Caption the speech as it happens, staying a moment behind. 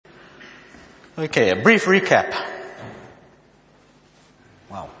Okay, a brief recap.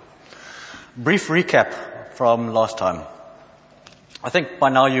 Wow. Brief recap from last time. I think by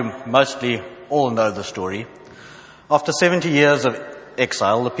now you mostly all know the story. After 70 years of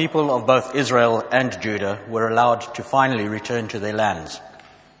exile, the people of both Israel and Judah were allowed to finally return to their lands.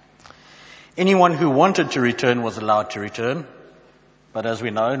 Anyone who wanted to return was allowed to return, but as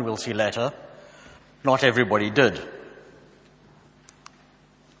we know, and we'll see later, not everybody did.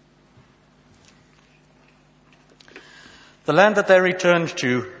 The land that they returned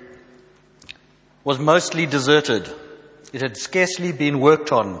to was mostly deserted. It had scarcely been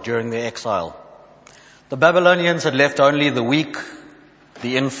worked on during their exile. The Babylonians had left only the weak,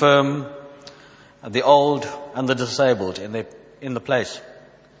 the infirm, the old, and the disabled in the place.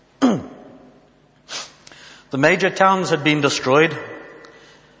 The major towns had been destroyed,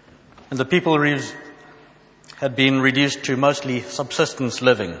 and the people had been reduced to mostly subsistence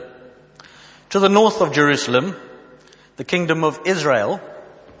living. To the north of Jerusalem, the kingdom of Israel,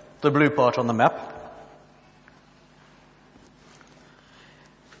 the blue part on the map,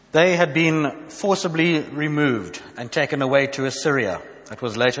 they had been forcibly removed and taken away to Assyria, that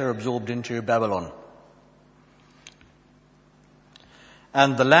was later absorbed into Babylon.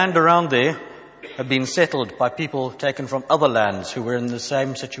 And the land around there had been settled by people taken from other lands who were in the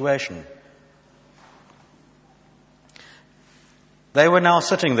same situation. They were now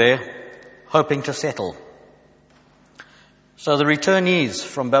sitting there hoping to settle. So the returnees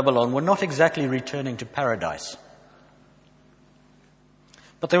from Babylon were not exactly returning to paradise.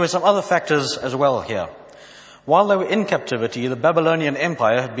 But there were some other factors as well here. While they were in captivity, the Babylonian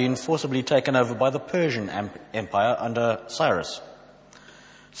Empire had been forcibly taken over by the Persian Empire under Cyrus.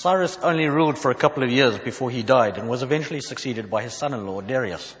 Cyrus only ruled for a couple of years before he died and was eventually succeeded by his son-in-law,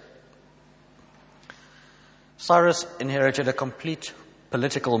 Darius. Cyrus inherited a complete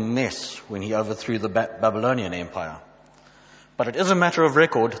political mess when he overthrew the Babylonian Empire. But it is a matter of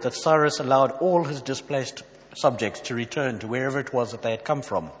record that Cyrus allowed all his displaced subjects to return to wherever it was that they had come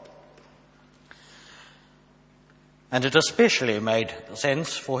from. And it especially made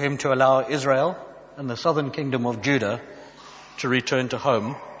sense for him to allow Israel and the southern kingdom of Judah to return to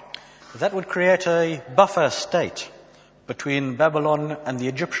home. That would create a buffer state between Babylon and the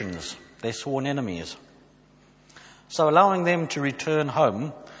Egyptians, their sworn enemies. So allowing them to return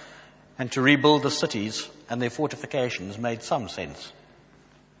home and to rebuild the cities and their fortifications made some sense.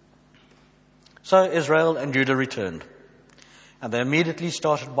 So Israel and Judah returned, and they immediately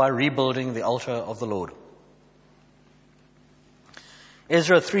started by rebuilding the altar of the Lord.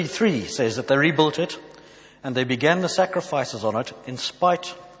 Ezra 3:3 says that they rebuilt it, and they began the sacrifices on it in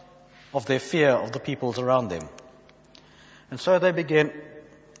spite of their fear of the peoples around them. And so they began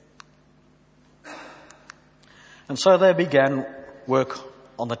work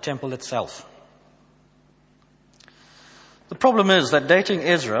on the temple itself. The problem is that dating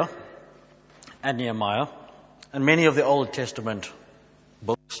Ezra and Nehemiah and many of the Old Testament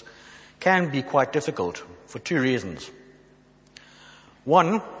books can be quite difficult for two reasons.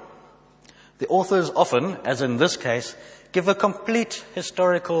 One, the authors often, as in this case, give a complete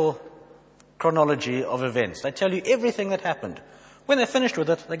historical chronology of events. They tell you everything that happened. When they're finished with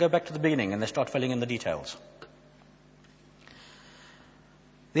it, they go back to the beginning and they start filling in the details.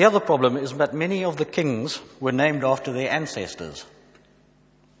 The other problem is that many of the kings were named after their ancestors,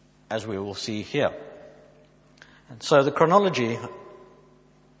 as we will see here. And so the chronology,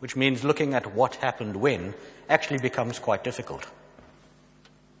 which means looking at what happened when, actually becomes quite difficult.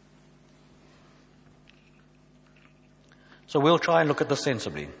 So we'll try and look at this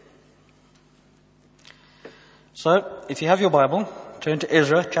sensibly. So, if you have your Bible, turn to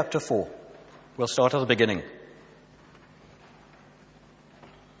Ezra chapter 4. We'll start at the beginning.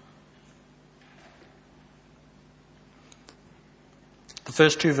 The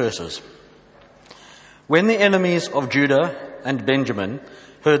first two verses. When the enemies of Judah and Benjamin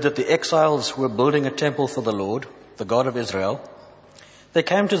heard that the exiles were building a temple for the Lord, the God of Israel, they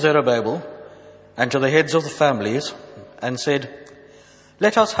came to Zerubbabel and to the heads of the families and said,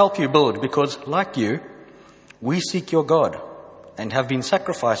 "Let us help you build, because, like you, we seek your God and have been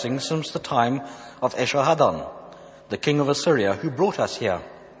sacrificing since the time of Esarhaddon, the king of Assyria, who brought us here."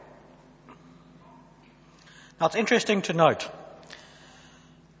 Now, it's interesting to note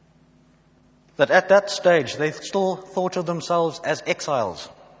that at that stage they still thought of themselves as exiles.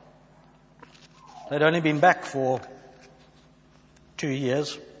 They'd only been back for 2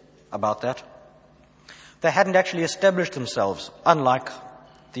 years, about that. They hadn't actually established themselves, unlike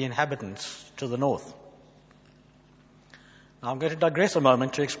the inhabitants to the north. Now I'm going to digress a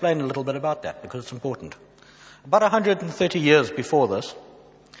moment to explain a little bit about that, because it's important. About 130 years before this,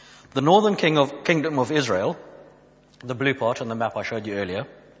 The northern kingdom of Israel, the blue part on the map I showed you earlier,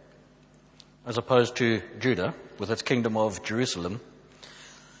 as opposed to Judah, with its kingdom of Jerusalem,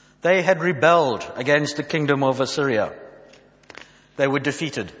 they had rebelled against the kingdom of Assyria. They were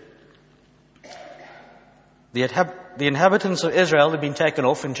defeated. The inhabitants of Israel had been taken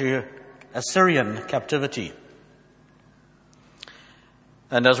off into Assyrian captivity.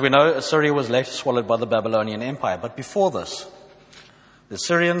 And as we know, Assyria was later swallowed by the Babylonian Empire. But before this, the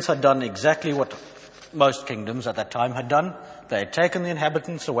Assyrians had done exactly what most kingdoms at that time had done. They had taken the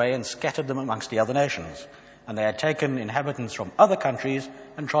inhabitants away and scattered them amongst the other nations. And they had taken inhabitants from other countries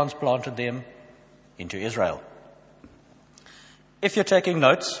and transplanted them into Israel. If you're taking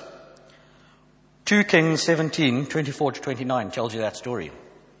notes, 2 Kings 17, 24 to 29 tells you that story.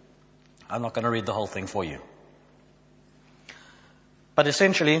 I'm not going to read the whole thing for you. But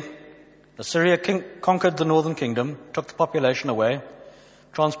essentially, Assyria conquered the northern kingdom, took the population away,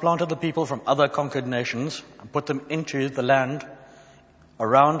 transplanted the people from other conquered nations, and put them into the land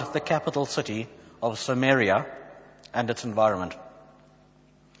around the capital city of Samaria and its environment.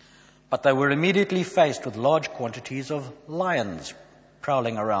 But they were immediately faced with large quantities of lions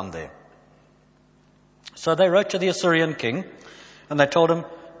prowling around there. So they wrote to the Assyrian king, and they told him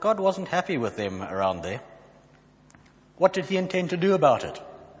God wasn't happy with them around there. What did he intend to do about it?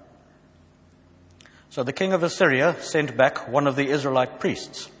 So the king of Assyria sent back one of the Israelite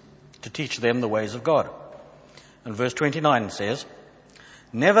priests to teach them the ways of God. And verse 29 says,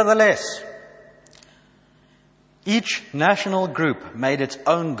 "Nevertheless, each national group made its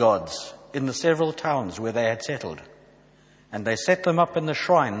own gods in the several towns where they had settled, and they set them up in the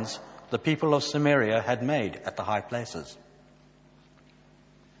shrines the people of Samaria had made at the high places."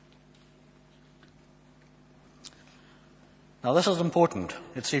 Now this is important.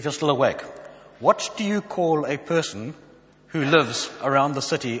 Let's see if you're still awake. What do you call a person who lives around the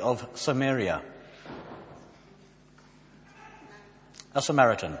city of Samaria? A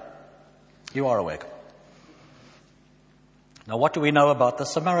Samaritan. You are awake. Now what do we know about the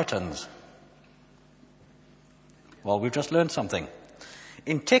Samaritans? Well, we've just learned something.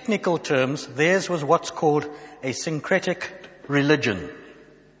 In technical terms, theirs was what's called a syncretic religion.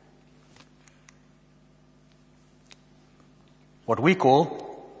 What we call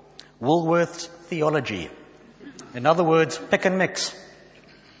Woolworth's theology. In other words, pick and mix.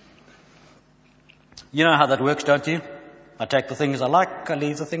 You know how that works, don't you? I take the things I like, I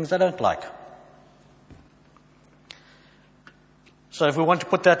leave the things I don't like. So if we want to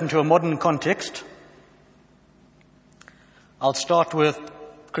put that into a modern context, I'll start with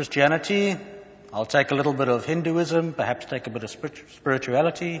Christianity. I'll take a little bit of Hinduism, perhaps take a bit of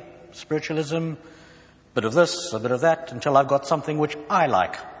spirituality, spiritualism, a bit of this, a bit of that, until I've got something which I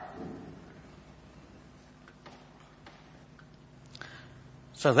like.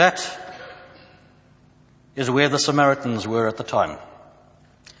 So that is where the Samaritans were at the time.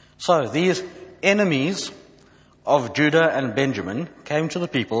 So these enemies of Judah and Benjamin came to the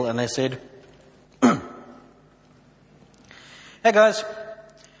people and they said, "Hey guys,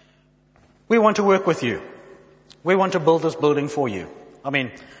 we want to work with you. We want to build this building for you. I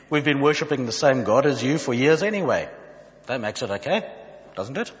mean, we've been worshipping the same God as you for years anyway. That makes it okay,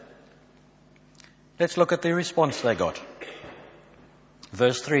 doesn't it?" Let's look at the response they got.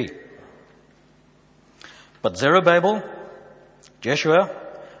 Verse 3. "But Zerubbabel, Jeshua,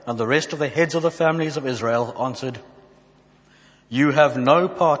 and the rest of the heads of the families of Israel answered, 'You have no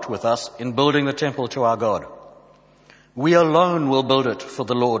part with us in building the temple to our God. We alone will build it for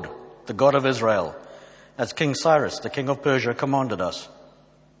the Lord, the God of Israel, as King Cyrus, the king of Persia, commanded us.'"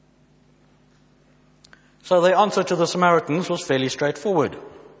 So the answer to the Samaritans was fairly straightforward.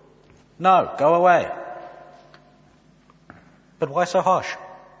 No, go away. But why so harsh?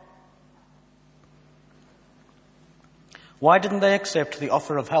 Why didn't they accept the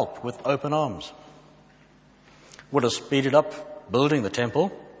offer of help with open arms? Would have speeded up building the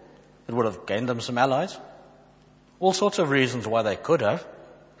temple. It would have gained them some allies. All sorts of reasons why they could have.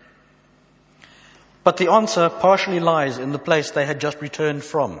 But the answer partially lies in the place they had just returned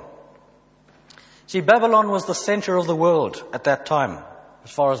from. See, Babylon was the center of the world at that time,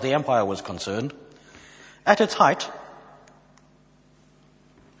 as far as the empire was concerned. At its height,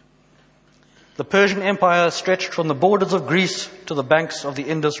 the Persian Empire stretched from the borders of Greece to the banks of the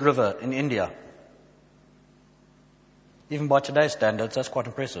Indus River in India. Even by today's standards, that's quite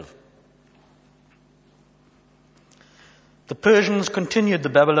impressive. The Persians continued the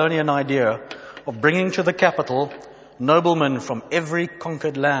Babylonian idea of bringing to the capital noblemen from every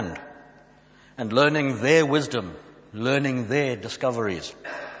conquered land and learning their wisdom, learning their discoveries.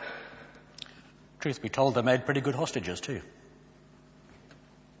 Truth be told, they made pretty good hostages too.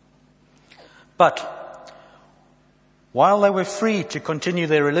 But while they were free to continue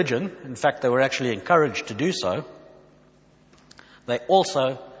their religion, in fact, they were actually encouraged to do so, they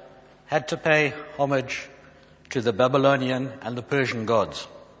also had to pay homage to the Babylonian and the Persian gods.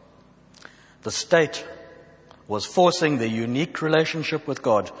 The state was forcing the unique relationship with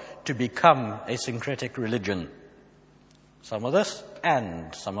God to become a syncretic religion. Some of this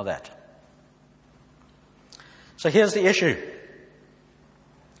and some of that. So here's the issue.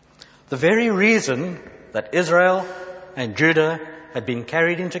 The very reason that Israel and Judah had been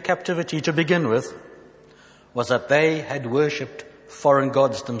carried into captivity to begin with was that they had worshipped foreign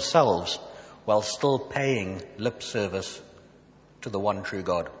gods themselves while still paying lip service to the one true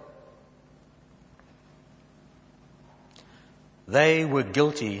God. They were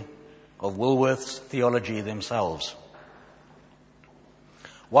guilty of Woolworth's theology themselves.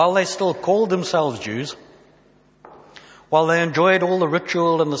 While they still called themselves Jews, while they enjoyed all the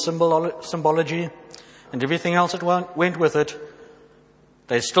ritual and the symbology and everything else that went with it,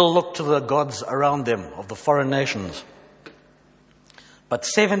 they still looked to the gods around them of the foreign nations. But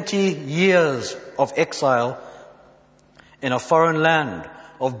 70 years of exile in a foreign land,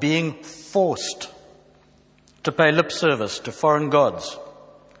 of being forced to pay lip service to foreign gods,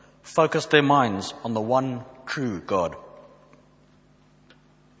 focused their minds on the one true God.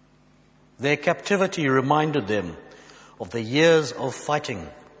 Their captivity reminded them of the years of fighting,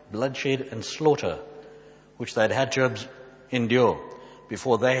 bloodshed and slaughter which they'd had to endure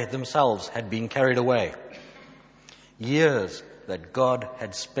before they themselves had been carried away. Years that God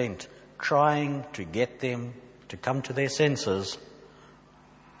had spent trying to get them to come to their senses,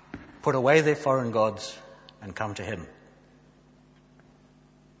 put away their foreign gods and come to Him.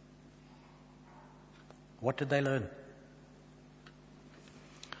 What did they learn?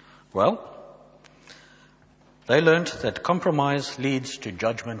 Well, they learned that compromise leads to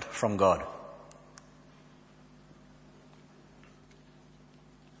judgment from God.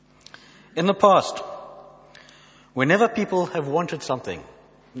 In the past, whenever people have wanted something,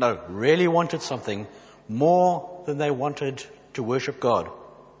 really wanted something more than they wanted to worship God,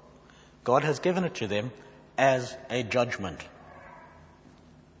 God has given it to them as a judgment.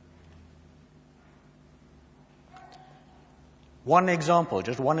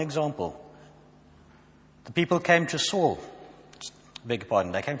 Just one example. The people came to Saul, they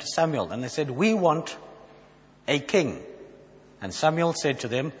came to Samuel, and they said, "We want a king." And Samuel said to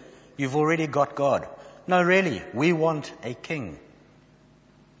them, "You've already got God." "No, really, we want a king."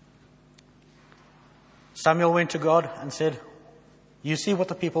 Samuel went to God and said, "You see what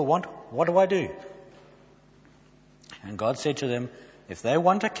the people want? What do I do?" And God said to them, "If they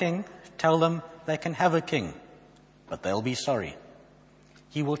want a king, tell them they can have a king, but they'll be sorry.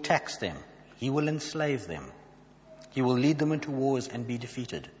 He will tax them. He will enslave them. He will lead them into wars and be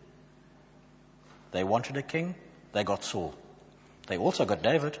defeated." They wanted a king, they got Saul. They also got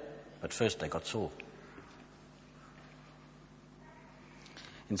David, but first they got Saul.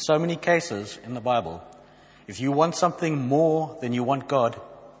 In so many cases in the Bible, if you want something more than you want God,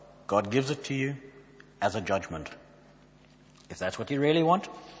 God gives it to you as a judgment. If that's what you really want,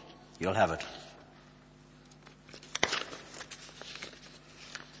 you'll have it.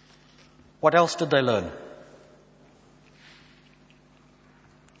 What else did they learn?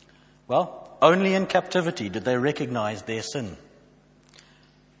 Well, only in captivity did they recognize their sin.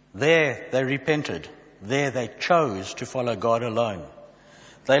 There they repented. There they chose to follow God alone.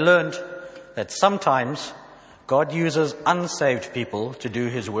 They learned that sometimes God uses unsaved people to do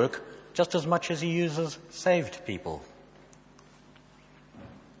His work just as much as He uses saved people.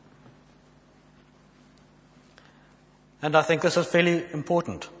 And I think this is fairly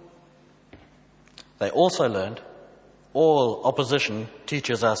important. They also learned all opposition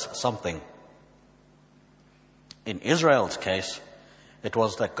teaches us something. In Israel's case, it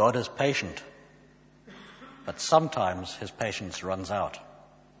was that God is patient, but sometimes His patience runs out.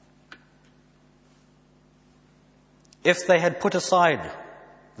 If they had put aside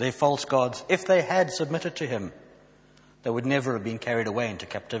their false gods, if they had submitted to Him, they would never have been carried away into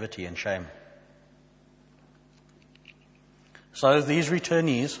captivity and shame. So these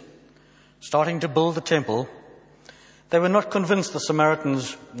returnees, starting to build the temple, they were not convinced the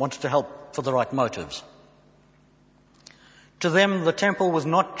Samaritans wanted to help for the right motives. To them, the temple was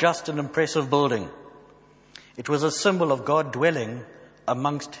not just an impressive building. It was a symbol of God dwelling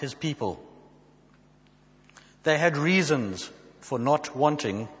amongst His people. They had reasons for not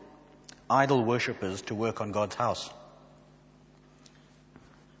wanting idol worshippers to work on God's house.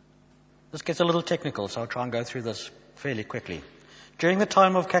 This gets a little technical, so I'll try and go through this fairly quickly. During the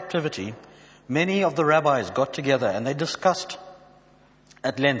time of captivity, many of the rabbis got together and they discussed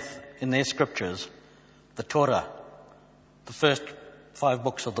at length in their scriptures the Torah, the first 5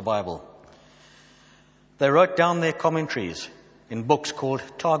 books of the Bible. They wrote down their commentaries in books called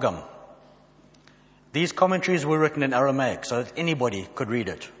Targum. These commentaries were written in Aramaic so that anybody could read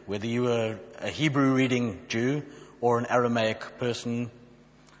it, whether you were a Hebrew-reading Jew or an Aramaic person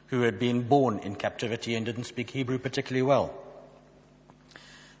who had been born in captivity and didn't speak Hebrew particularly well.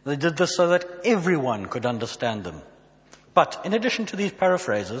 They did this so that everyone could understand them. But in addition to these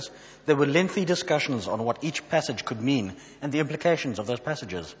paraphrases, there were lengthy discussions on what each passage could mean and the implications of those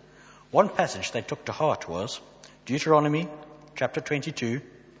passages. One passage they took to heart was Deuteronomy chapter 22,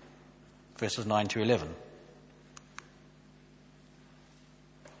 verses 9 to 11.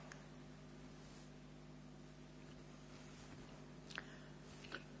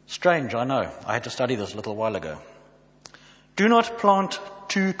 Strange, I know. I had to study this a little while ago. Do not plant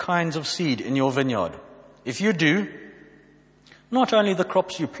 2 kinds of seed in your vineyard. If you do, not only the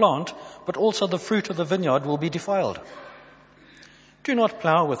crops you plant, but also the fruit of the vineyard will be defiled. Do not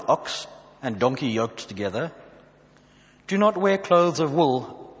plow with ox and donkey yoked together. Do not wear clothes of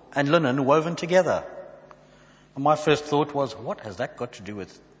wool and linen woven together. And my first thought was, what has that got to do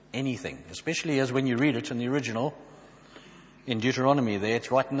with anything? Especially as when you read it in the original, in Deuteronomy there,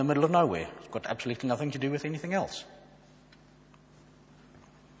 it's right in the middle of nowhere. It's got absolutely nothing to do with anything else.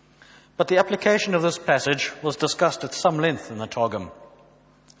 But the application of this passage was discussed at some length in the Targum.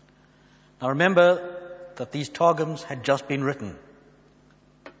 Now remember that these Targums had just been written.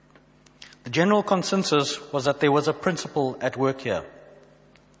 The general consensus was that there was a principle at work here.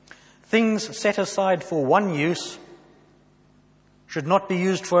 Things set aside for one use should not be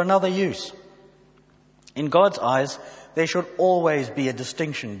used for another use. In God's eyes, there should always be a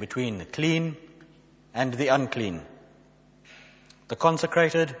distinction between the clean and the unclean, the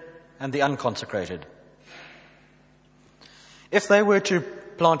consecrated and the unconsecrated. If they were to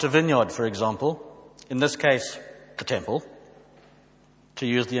plant a vineyard, for example, in this case, the temple, to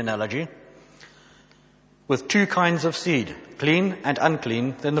use the analogy, with 2 kinds of seed, clean and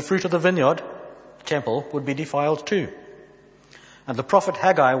unclean, then the fruit of the vineyard, temple, would be defiled too. And the prophet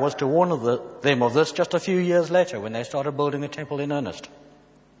Haggai was to warn them of this just a few years later when they started building the temple in earnest.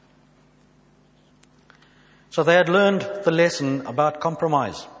 So they had learned the lesson about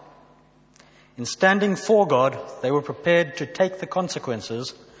compromise. In standing for God, they were prepared to take the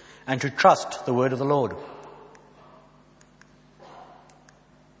consequences and to trust the word of the Lord.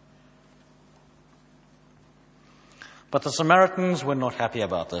 But the Samaritans were not happy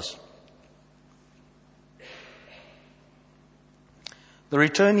about this. The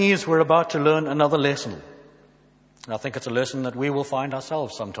returnees were about to learn another lesson. And I think it's a lesson that we will find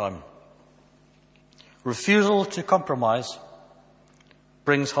ourselves sometime. Refusal to compromise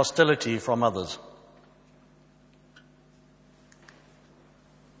brings hostility from others.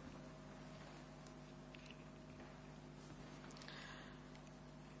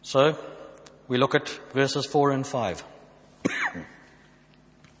 So, we look at verses 4 and 5.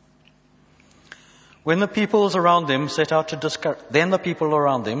 Then the people around them set out to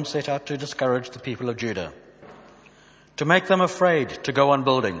discourage the people of Judah, to make them afraid to go on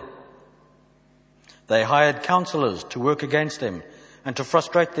building. They hired counselors to work against them and to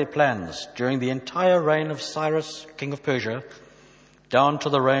frustrate their plans during the entire reign of Cyrus, king of Persia, down to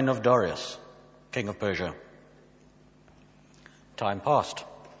the reign of Darius, king of Persia. Time passed.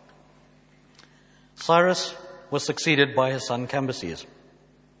 Cyrus was succeeded by his son Cambyses,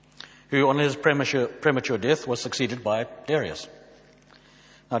 who on his premature death was succeeded by Darius.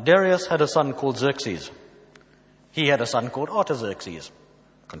 Now Darius had a son called Xerxes. He had a son called Artaxerxes.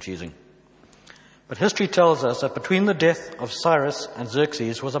 Confusing. But history tells us that between the death of Cyrus and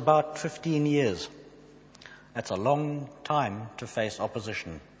Xerxes was about 15 years. That's a long time to face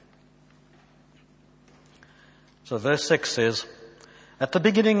opposition. So verse 6 says, at the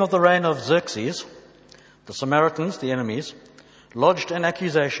beginning of the reign of Xerxes, the Samaritans, the enemies, lodged an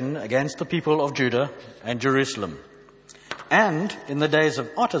accusation against the people of Judah and Jerusalem. And in the days of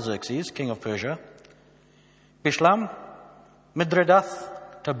Artaxerxes, king of Persia, Bishlam,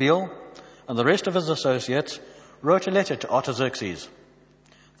 Mithredath, Tabeel, and the rest of his associates wrote a letter to Artaxerxes.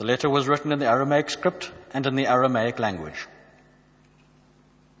 The letter was written in the Aramaic script and in the Aramaic language.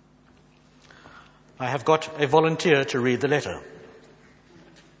 I have got a volunteer to read the letter.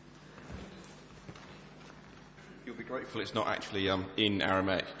 You'll be grateful it's not actually in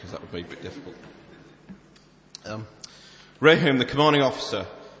Aramaic, because that would be a bit difficult. Rehum, the commanding officer,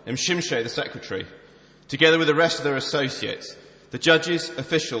 and Shimshai, the secretary, together with the rest of their associates, the judges,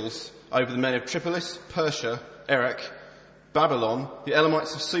 officials over the men of Tripolis, Persia, Erech, Babylon, the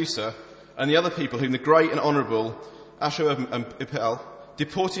Elamites of Susa, and the other people whom the great and honourable Ashur and Ipel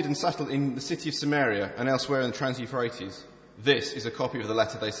deported and settled in the city of Samaria and elsewhere in the Trans-Euphrates. This is a copy of the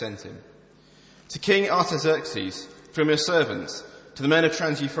letter they sent him. To King Artaxerxes, from your servants, to the men of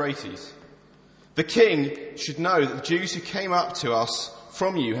Trans-Euphrates. The king should know that the Jews who came up to us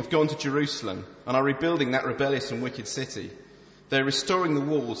from you have gone to Jerusalem and are rebuilding that rebellious and wicked city. They are restoring the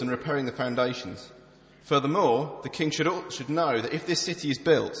walls and repairing the foundations. Furthermore, the king should know that if this city is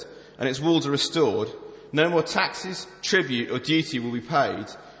built and its walls are restored, no more taxes, tribute or duty will be paid,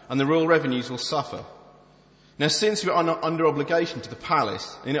 and the royal revenues will suffer. Now, since we are not under obligation to the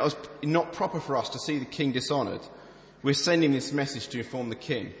palace, and it was not proper for us to see the king dishonoured, we're sending this message to inform the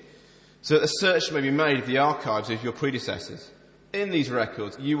king, so that a search may be made of the archives of your predecessors. In these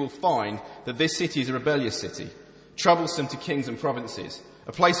records, you will find that this city is a rebellious city, troublesome to kings and provinces,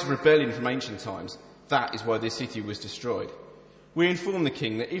 a place of rebellion from ancient times. That is why this city was destroyed. We inform the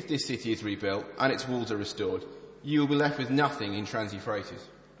king that if this city is rebuilt and its walls are restored, you will be left with nothing in Trans-Euphrates.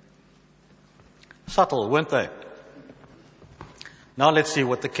 Subtle, weren't they? Now let's see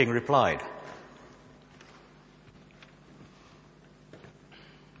what the king replied.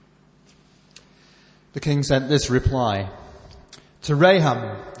 The king sent this reply: to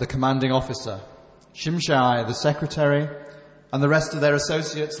Raham, the commanding officer, Shimshai, the secretary, and the rest of their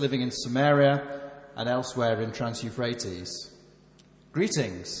associates living in Samaria and elsewhere in Trans-Euphrates.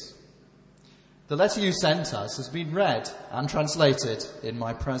 Greetings. The letter you sent us has been read and translated in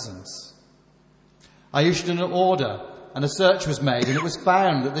my presence. I issued an order and a search was made, and it was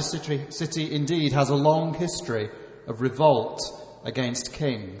found that this city indeed has a long history of revolt against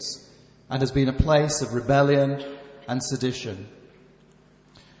kings and has been a place of rebellion and sedition.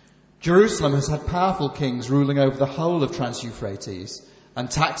 Jerusalem has had powerful kings ruling over the whole of Trans-Euphrates, and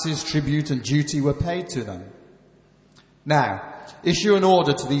taxes, tribute and duty were paid to them. Now, issue an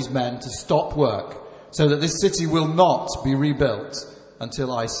order to these men to stop work, so that this city will not be rebuilt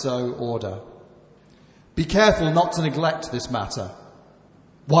until I so order. Be careful not to neglect this matter.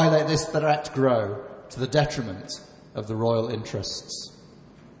 Why let this threat grow to the detriment of the royal interests?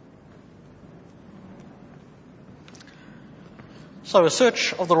 So a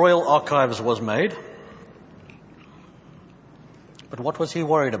search of the royal archives was made. But what was he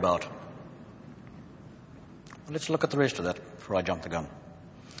worried about? Let's look at the rest of that before I jump the gun.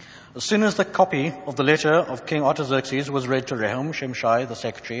 As soon as the copy of the letter of King Artaxerxes was read to Raham, Shimshai, the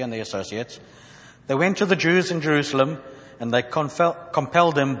secretary, and the associates, they went to the Jews in Jerusalem and they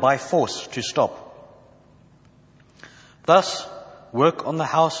compelled them by force to stop. Thus, work on the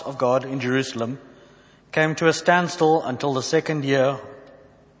house of God in Jerusalem came to a standstill until the second year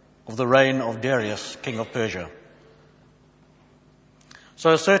of the reign of Darius, king of Persia.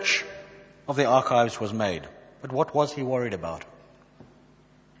 So a search of the archives was made. But what was he worried about?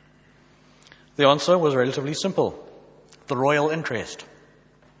 The answer was relatively simple: the royal interest.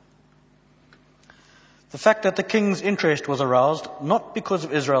 The fact that the king's interest was aroused not because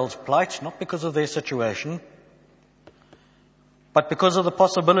of Israel's plight, not because of their situation, but because of the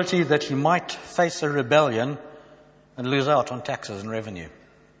possibility that he might face a rebellion and lose out on taxes and revenue.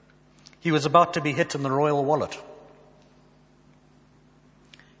 He was about to be hit in the royal wallet.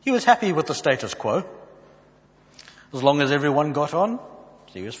 He was happy with the status quo. As long as everyone got on,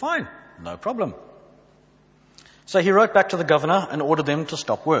 he was fine, no problem. So he wrote back to the governor and ordered them to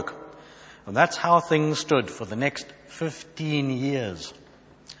stop work. And that's how things stood for the next 15 years,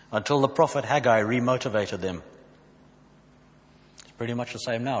 until the prophet Haggai remotivated them. It's pretty much the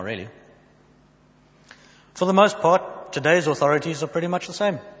same now, really. For the most part, today's authorities are pretty much the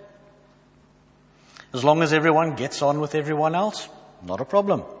same. As long as everyone gets on with everyone else, not a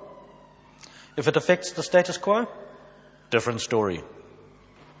problem. If it affects the status quo, different story.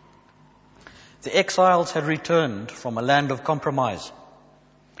 The exiles had returned from a land of compromise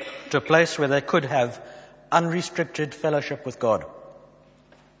to a place where they could have unrestricted fellowship with God.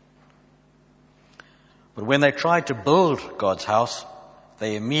 But when they tried to build God's house,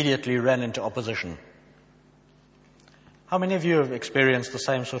 they immediately ran into opposition. How many of you have experienced the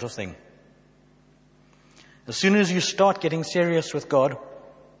same sort of thing? As soon as you start getting serious with God,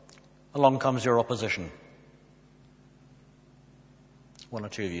 along comes your opposition. One or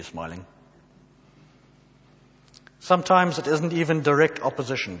two of you smiling. Sometimes it isn't even direct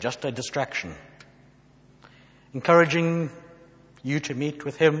opposition, just a distraction. Encouraging you to meet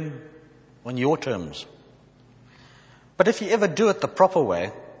with him on your terms. But if you ever do it the proper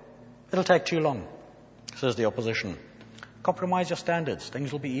way, it'll take too long, says the opposition. Compromise your standards,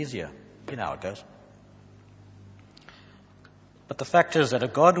 things will be easier. You know how it goes. But the fact is that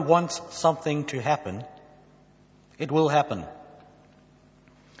if God wants something to happen, it will happen.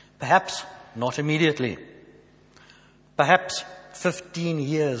 Perhaps not immediately. Perhaps 15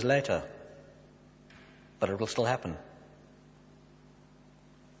 years later, but it will still happen.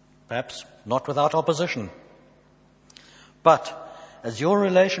 Perhaps not without opposition. But as your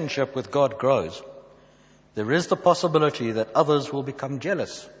relationship with God grows, there is the possibility that others will become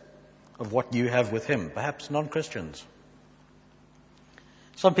jealous of what you have with him, perhaps non-Christians.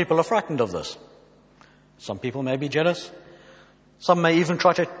 Some people are frightened of this. Some people may be jealous. Some may even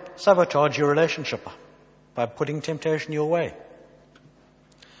try to sabotage your relationship by putting temptation your way.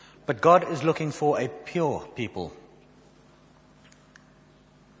 But God is looking for a pure people.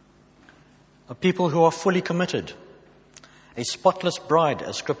 A people who are fully committed. A spotless bride,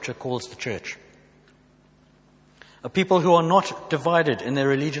 as Scripture calls the church. A people who are not divided in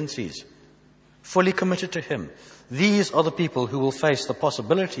their allegiances, fully committed to him. These are the people who will face the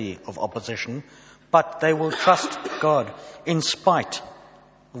possibility of opposition, but they will trust God in spite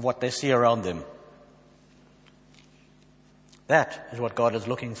of what they see around them. That is what God is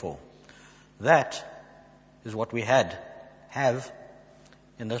looking for. That is what we have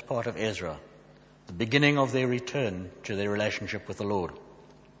in this part of Ezra, the beginning of their return to their relationship with the Lord.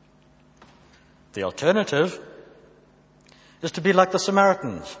 The alternative is to be like the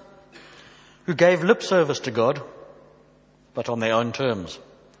Samaritans, who gave lip service to God, but on their own terms,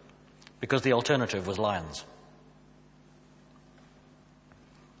 because the alternative was lions.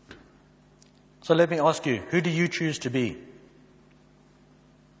 So let me ask you, who do you choose to be?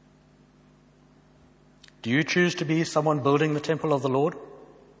 Do you choose to be someone building the temple of the Lord,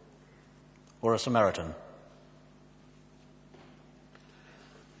 or a Samaritan?